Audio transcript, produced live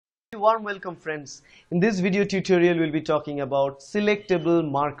Warm welcome friends. In this video tutorial we'll be talking about selectable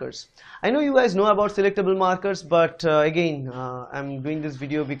markers. I know you guys know about selectable markers, but I'm doing this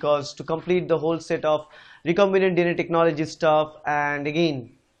video because to complete the whole set of recombinant DNA technology stuff. And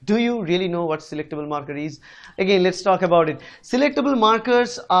again, do you really know what selectable marker is? Again, let's talk about it. Selectable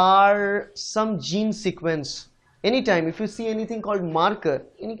markers are some gene sequence. Anytime if you see anything called marker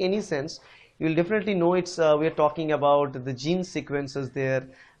in any sense, you will definitely know it's we are talking about the gene sequences there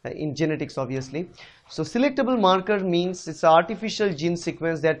in genetics, obviously. So selectable marker means it's an artificial gene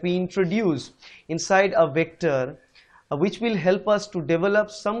sequence that we introduce inside a vector which will help us to develop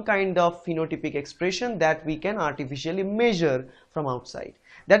some kind of phenotypic expression that we can artificially measure from outside.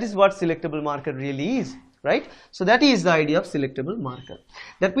 That is what selectable marker really is, right? So that is the idea of selectable marker.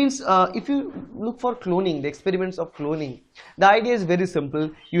 That means if you look for cloning, the experiments of cloning, the idea is very simple.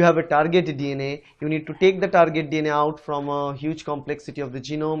 You have a target DNA, you need to take the target DNA out from a huge complexity of the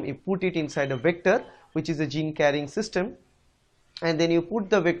genome, you put it inside a vector which is a gene carrying system, and then you put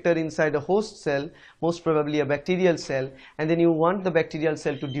the vector inside a host cell, most probably a bacterial cell, and then you want the bacterial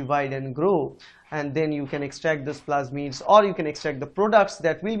cell to divide and grow, and then you can extract those plasmids, or you can extract the products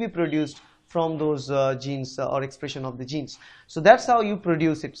that will be produced from those genes or expression of the genes. So that's how you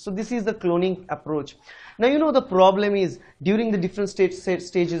produce it. So this is the cloning approach. Now you know the problem is during the different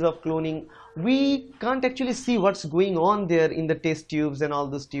stages of cloning, we can't actually see what's going on there in the test tubes and all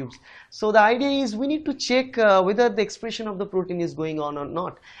those tubes. So the idea is we need to check whether the expression of the protein is going on or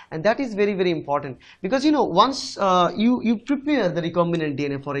not, and that is very, very important, because you know once you prepare the recombinant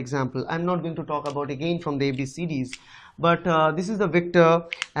DNA, for example, I'm not going to talk about again from the ABCDs, but this is the vector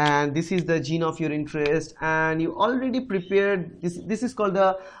and this is the gene of your interest, and you already prepared this is called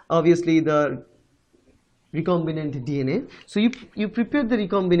the obviously the recombinant DNA. So you prepare the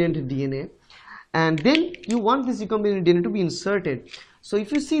recombinant DNA, and then you want this recombinant DNA to be inserted. So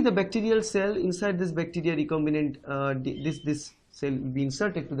if you see the bacterial cell, inside this bacteria recombinant this cell will be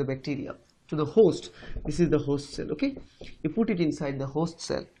inserted to the bacteria, to the host. This is the host cell, okay? You put it inside the host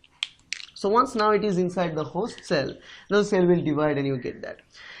cell. So once now it is inside the host cell, the cell will divide and you get that.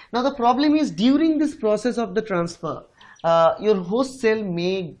 Now the problem is during this process of the transfer, your host cell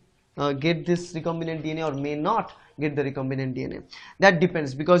may get this recombinant DNA or may not get the recombinant DNA. That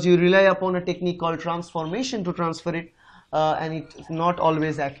depends, because you rely upon a technique called transformation to transfer it, and it's not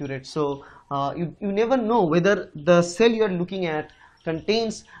always accurate. So you never know whether the cell you are looking at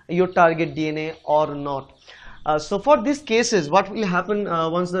contains your target DNA or not. So for these cases, what will happen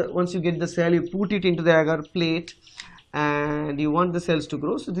once you get the cell, you put it into the agar plate and you want the cells to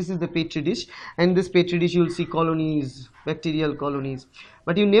grow. So this is the petri dish, and in this petri dish you will see colonies, bacterial colonies,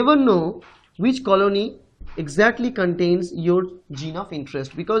 but you never know which colony exactly contains your gene of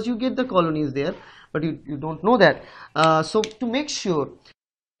interest, because you get the colonies there but you don't know that. So to make sure,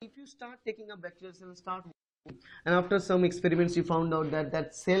 if you start taking a bacterial cell and start, and after some experiments you found out that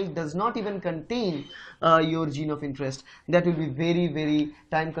that cell does not even contain your gene of interest, that will be very, very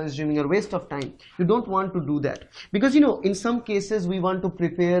time consuming or waste of time. You don't want to do that, because you know in some cases we want to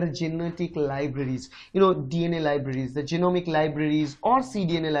prepare genetic libraries, you know, DNA libraries, the genomic libraries or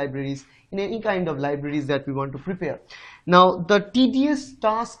cDNA libraries, in any kind of libraries that we want to prepare. Now the tedious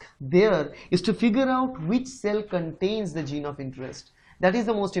task there is to figure out which cell contains the gene of interest. That is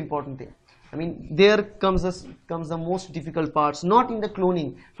the most important thing. I mean, there comes the most difficult parts, not in the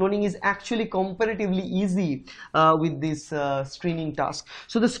cloning. Cloning is actually comparatively easy with this screening task.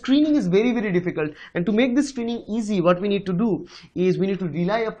 So the screening is very, very difficult, and to make this screening easy, what we need to do is we need to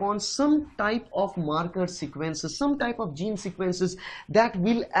rely upon some type of marker sequences, some type of gene sequences that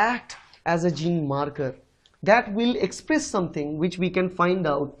will act as a gene marker, that will express something which we can find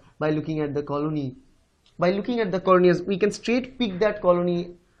out by looking at the colony. By looking at the colonies, we can straight pick that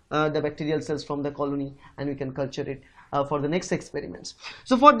colony, the bacterial cells from the colony, and we can culture it for the next experiments.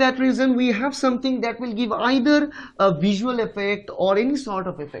 So for that reason we have something that will give either a visual effect or any sort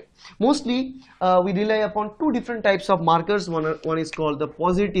of effect. Mostly we rely upon two different types of markers. One is called the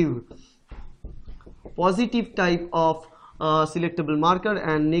positive type of selectable marker,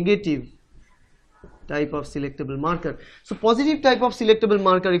 and negative type of selectable marker. So positive type of selectable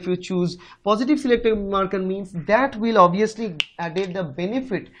marker, if you choose positive selectable marker, means that will obviously add the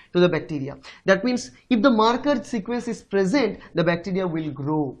benefit to the bacteria. That means if the marker sequence is present, the bacteria will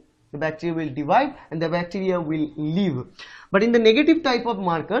grow, the bacteria will divide, and the bacteria will live. But in the negative type of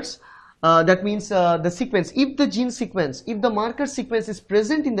markers, that means the sequence, if the gene sequence, if the marker sequence is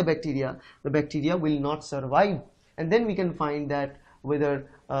present in the bacteria will not survive, and then we can find that whether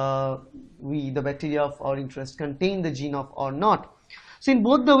the bacteria of our interest contain the gene of or not. So in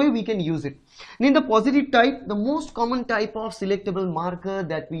both the way we can use it. And in the positive type, the most common type of selectable marker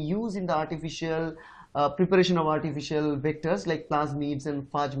that we use in the artificial preparation of artificial vectors like plasmids and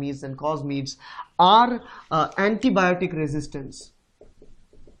phagmids and cosmids are antibiotic resistance.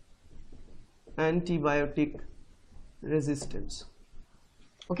 Antibiotic resistance.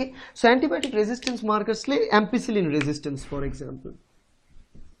 Okay, so antibiotic resistance markers like ampicillin resistance, for example.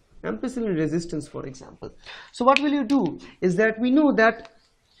 Ampicillin resistance, for example. So what will you do is that we know that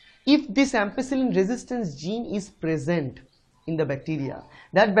if this ampicillin resistance gene is present in the bacteria,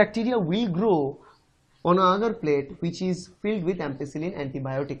 that bacteria will grow on another plate which is filled with ampicillin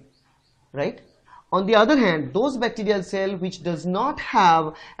antibiotic, right? On the other hand, those bacterial cell which does not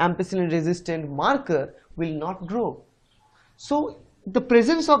have ampicillin resistant marker will not grow. So the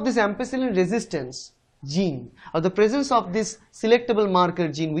presence of this ampicillin resistance gene or the presence of this selectable marker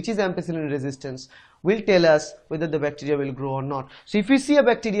gene which is ampicillin resistance will tell us whether the bacteria will grow or not. So if we see a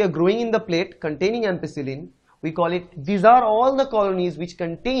bacteria growing in the plate containing ampicillin, we call it, these are all the colonies which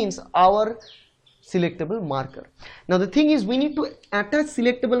contains our selectable marker. Now the thing is, we need to attach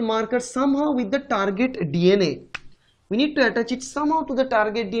selectable marker somehow with the target DNA. We need to attach it somehow to the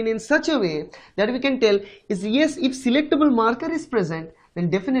target DNA in such a way that we can tell is yes, if selectable marker is present, then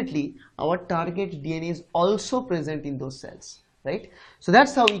definitely our target DNA is also present in those cells, right? So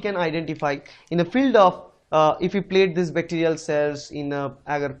that's how we can identify in a field of if we plate these bacterial cells in a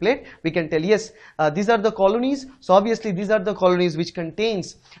agar plate, we can tell yes, these are the colonies. So obviously these are the colonies which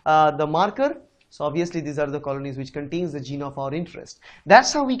contains the marker. So obviously these are the colonies which contains the gene of our interest.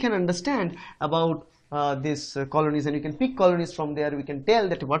 That's how we can understand about these colonies, and you can pick colonies from there. We can tell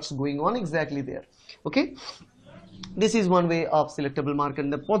that what's going on exactly there. Okay, this is one way of selectable marker in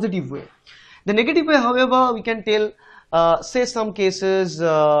the positive way. The negative way, however, we can tell say some cases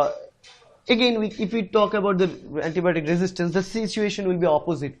again if we talk about the antibiotic resistance, the situation will be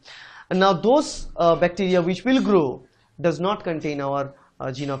opposite. And now those bacteria which will grow does not contain our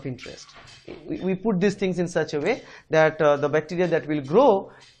gene of interest. We put these things in such a way that the bacteria that will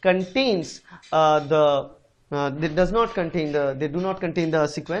grow contains they do not contain the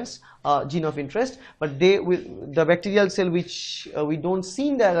sequence gene of interest, but the bacterial cell which we don't see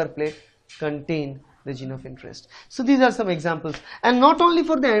in the agar plate contain the gene of interest. So these are some examples, and not only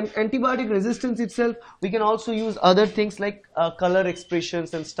for the antibiotic resistance itself, we can also use other things like color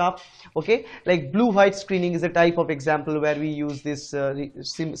expressions and stuff. Okay, like blue-white screening is a type of example where we use this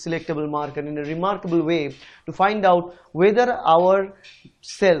selectable marker in a remarkable way to find out whether our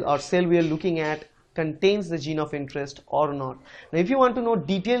cell we are looking at contains the gene of interest or not. Now if you want to know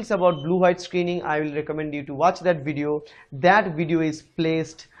details about blue-white screening, I will recommend you to watch that video. That video is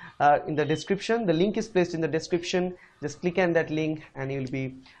placed in the description. The link is placed in the description. Just click on that link and you will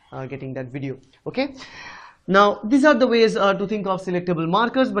be getting that video. Okay, now these are the ways to think of selectable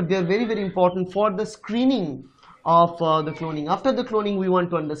markers, but they are very, very important for the screening of the cloning. After the cloning, we want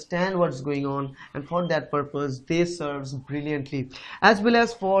to understand what's going on, and for that purpose they serves brilliantly, as well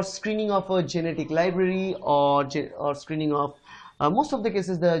as for screening of a genetic library or screening of most of the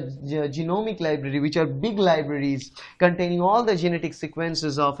cases the genomic library, which are big libraries containing all the genetic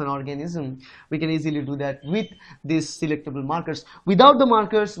sequences of an organism. We can easily do that with these selectable markers. Without the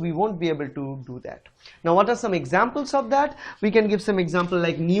markers, we won't be able to do that. Now what are some examples of that? We can give some example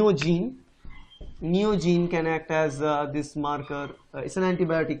like neogene. Neogene can act as this marker. It's an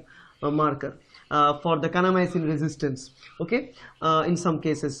antibiotic marker for the kanamycin resistance. Okay, in some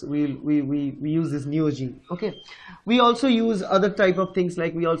cases we use this neogene. Okay, we also use other type of things,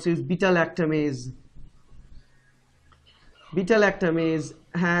 like we also use beta-lactamase. Beta-lactamase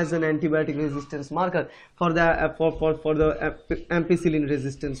has an antibiotic resistance marker for the for the ampicillin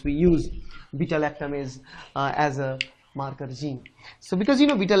resistance. We use beta-lactamase as a marker gene. So because you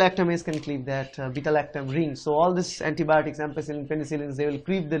know beta-lactamase can cleave that beta-lactam ring, so all these antibiotics, ampicillin, penicillins, they will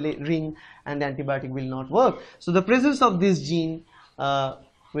cleave the ring and the antibiotic will not work. So the presence of this gene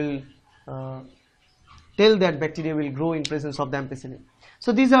will tell that bacteria will grow in presence of the ampicillin.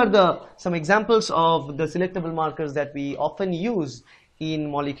 So these are some examples of the selectable markers that we often use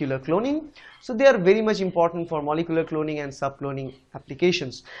in molecular cloning. So they are very much important for molecular cloning and subcloning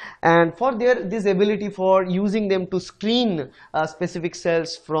applications, and for this ability for using them to screen specific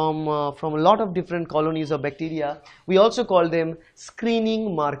cells from a lot of different colonies of bacteria, we also call them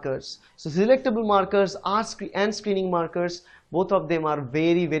screening markers. So selectable markers and screening markers, both of them are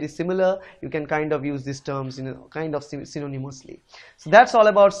very, very similar. You can kind of use these terms in a kind of synonymously. So that's all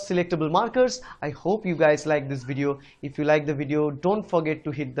about selectable markers. I hope you guys like this video. If you like the video, don't forget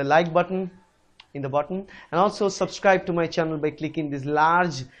to hit the like button in the button, and also subscribe to my channel by clicking this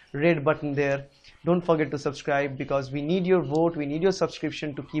large red button there Don't forget to subscribe because we need your vote, we need your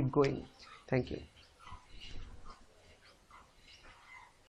subscription to keep going. Thank you.